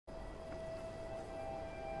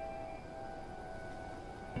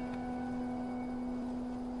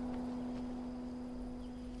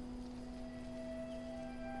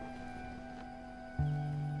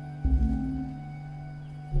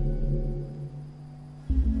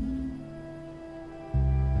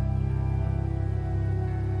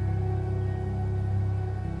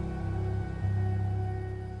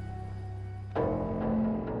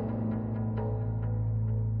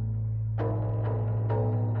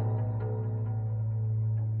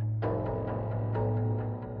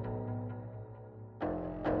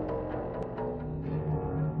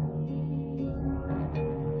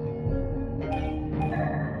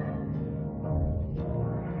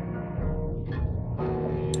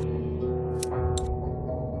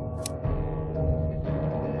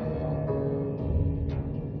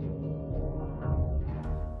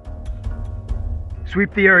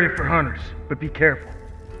Sweep the area for hunters, but be careful.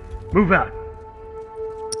 Move out.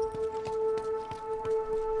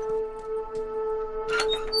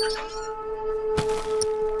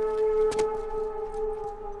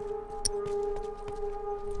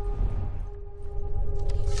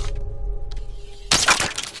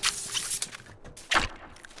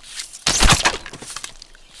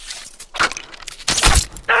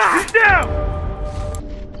 He's down!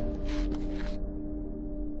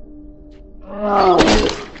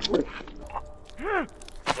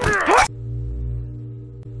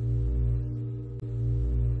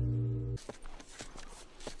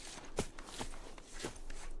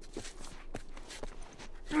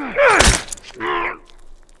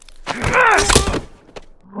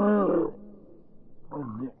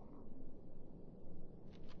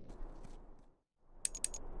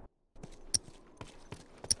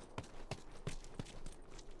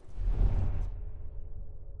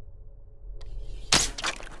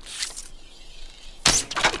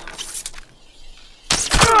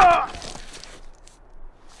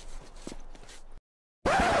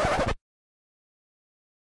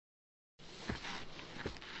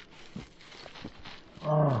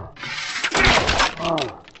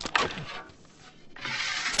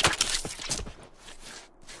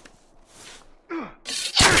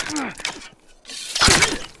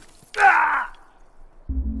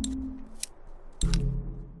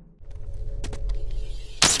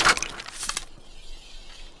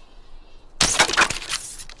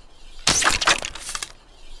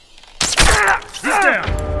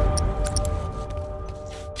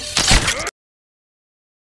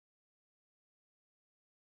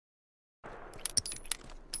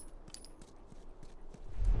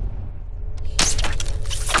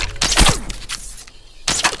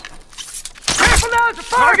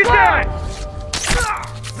 Target down!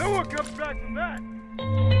 No one comes back from that!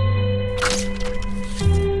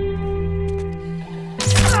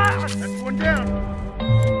 That's one down!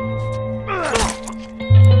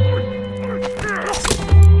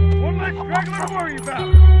 One less straggler to worry about!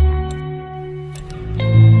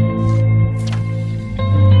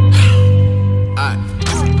 Alright.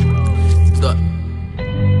 Stop.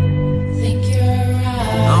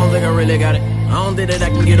 I don't think I really got it. I don't think that I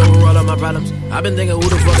can get over all of my problems. I've been thinking who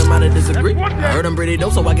the fuck am I to disagree? I heard I'm pretty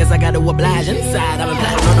dope, so I guess I got to oblige inside. I've been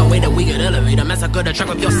planning on a way that we could elevate. I massacre the track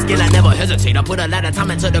with your skill, I never hesitate. I put a lot of time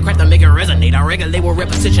into the craft to make it resonate. I regulate with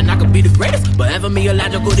repetition, I could be the greatest, but ever me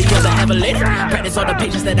illogical, the other ever later. Practice all the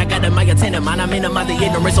patience that I got in my attendant mind. I minimize the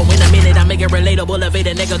ignorance, so in a minute I make it relatable, evade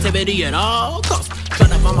the negativity at all costs.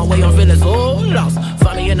 Tryna find my way, I'm feeling so lost.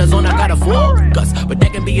 Find me in the zone, I gotta focus. But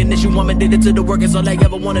that can be an issue, I'm addicted to the work. It's all I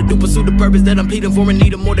ever wanna do, pursue the purpose that I'm pleading for and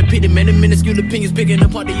need more than pity. Many minuscule opinions picking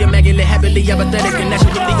apart the immaculate, happily apathetic and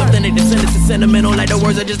naturally authentic. The sentence is sentimental, like the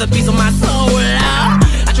words are just a piece of my soul.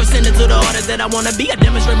 I transcend into the artist that I wanna be. I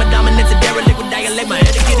demonstrate my dominance and derelict with dialect. My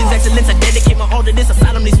etiquette is excellence. I dedicate my all to this. I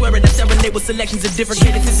solemnly swear it. I serenade with selections of different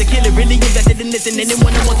cadences to kill it. Really invested in this, and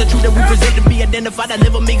anyone that wants the truth that we present to be identified. I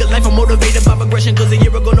live a meager life. I'm motivated by progression. Cause a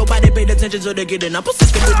year ago nobody paid attention to the kid, and I'm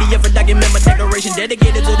persistent with the effort. Document my declaration,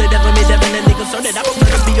 dedicated to the death of me. Definitely concerned that I would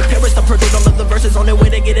rather be a Paris. I purchased all of the verses on their way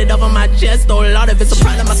to get it off of my chest. Oh Lord, if it's a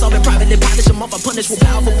problem, I solve it privately. Polish them off. I punish with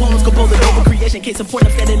powerful poems, composed of over creation. Case in point,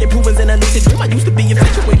 I'm steadily proving in a lucid dream. I used to be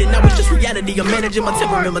infatuated, now it's just reality. I'm managing my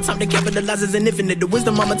temperament. My time to capitalize is infinite. The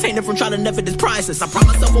wisdom I'm attaining from trial and effort is priceless. I pride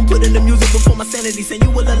myself on putting the music before my sanity. Saying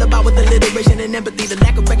you will lullaby with alliteration and empathy. The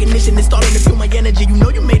lack of recognition is starting to fuel my energy. You know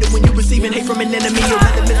you made it when you receiving hate from an enemy. Your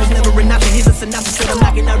relevance was never an option. Here's a synopsis that I'm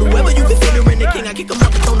knocking out whoever you considering the king. I kick him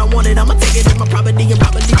off the throne I wanted. I'ma take it as my property and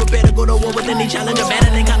probably prepare to go to war with any challenge. A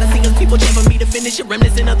battling coliseums. People chant for me to finish it.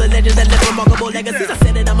 Reminiscent of the legends that left remarkable legacies. I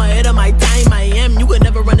said it, I'm ahead of my time. I am. You could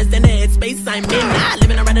never understand the headspace I'm in.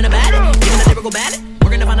 Living around in a ballad. Giving a lyrical ballad.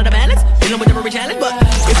 Working to find out the balance. Dealing with every challenge, but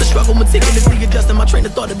it's a struggle meticulously adjusting my train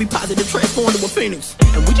of thought to be positive, transformed to a phoenix.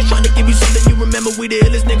 And we just trying to give you something you remember. We the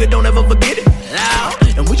illest, nigga, don't ever forget it. Loud.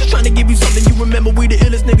 And we just trying to give you something you remember. We the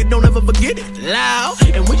illest, nigga, don't ever forget it. Loud.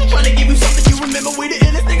 And we just trying to give you something you remember. We the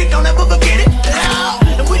illest, nigga, don't ever forget it. Loud.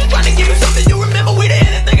 And we just trying to give you something you remember. We the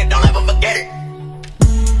illest, nigga, don't ever forget it.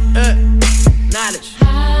 Knowledge.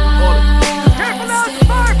 Order. Careful now, it's a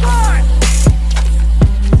firefly!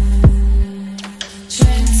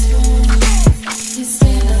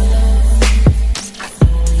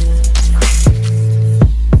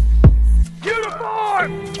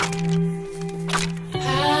 Uniform!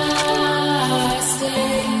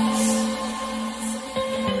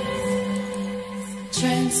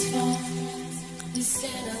 Transform.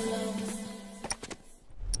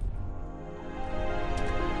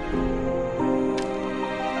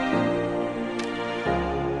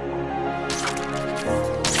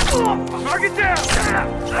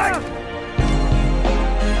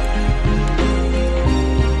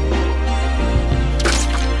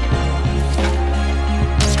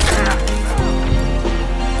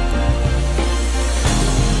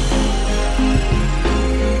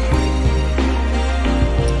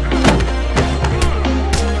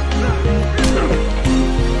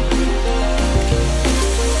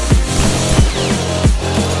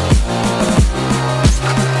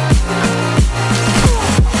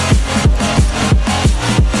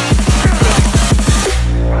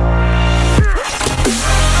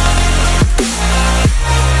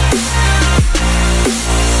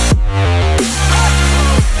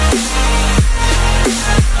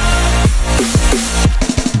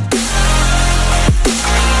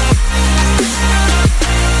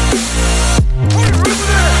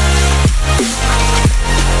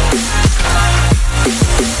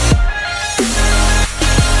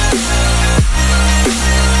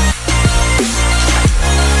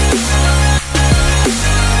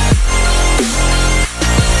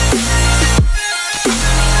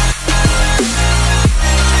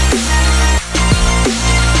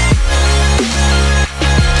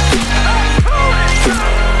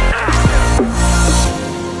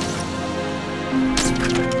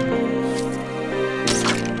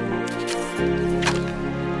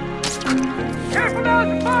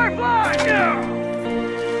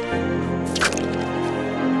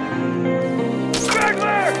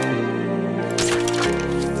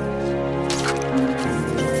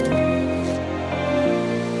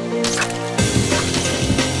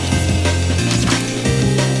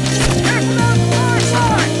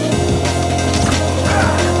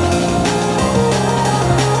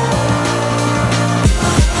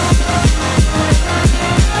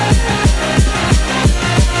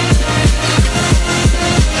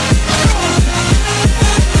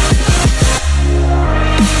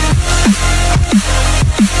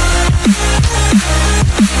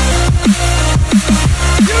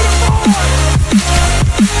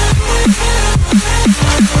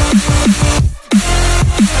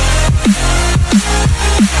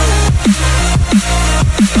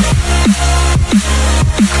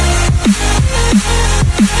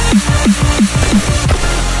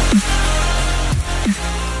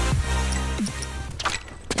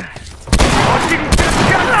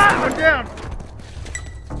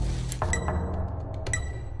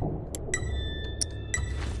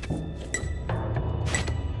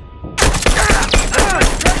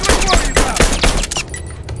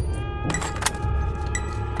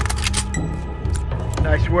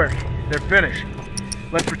 Nice work. They're finished.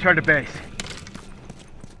 Let's return to base.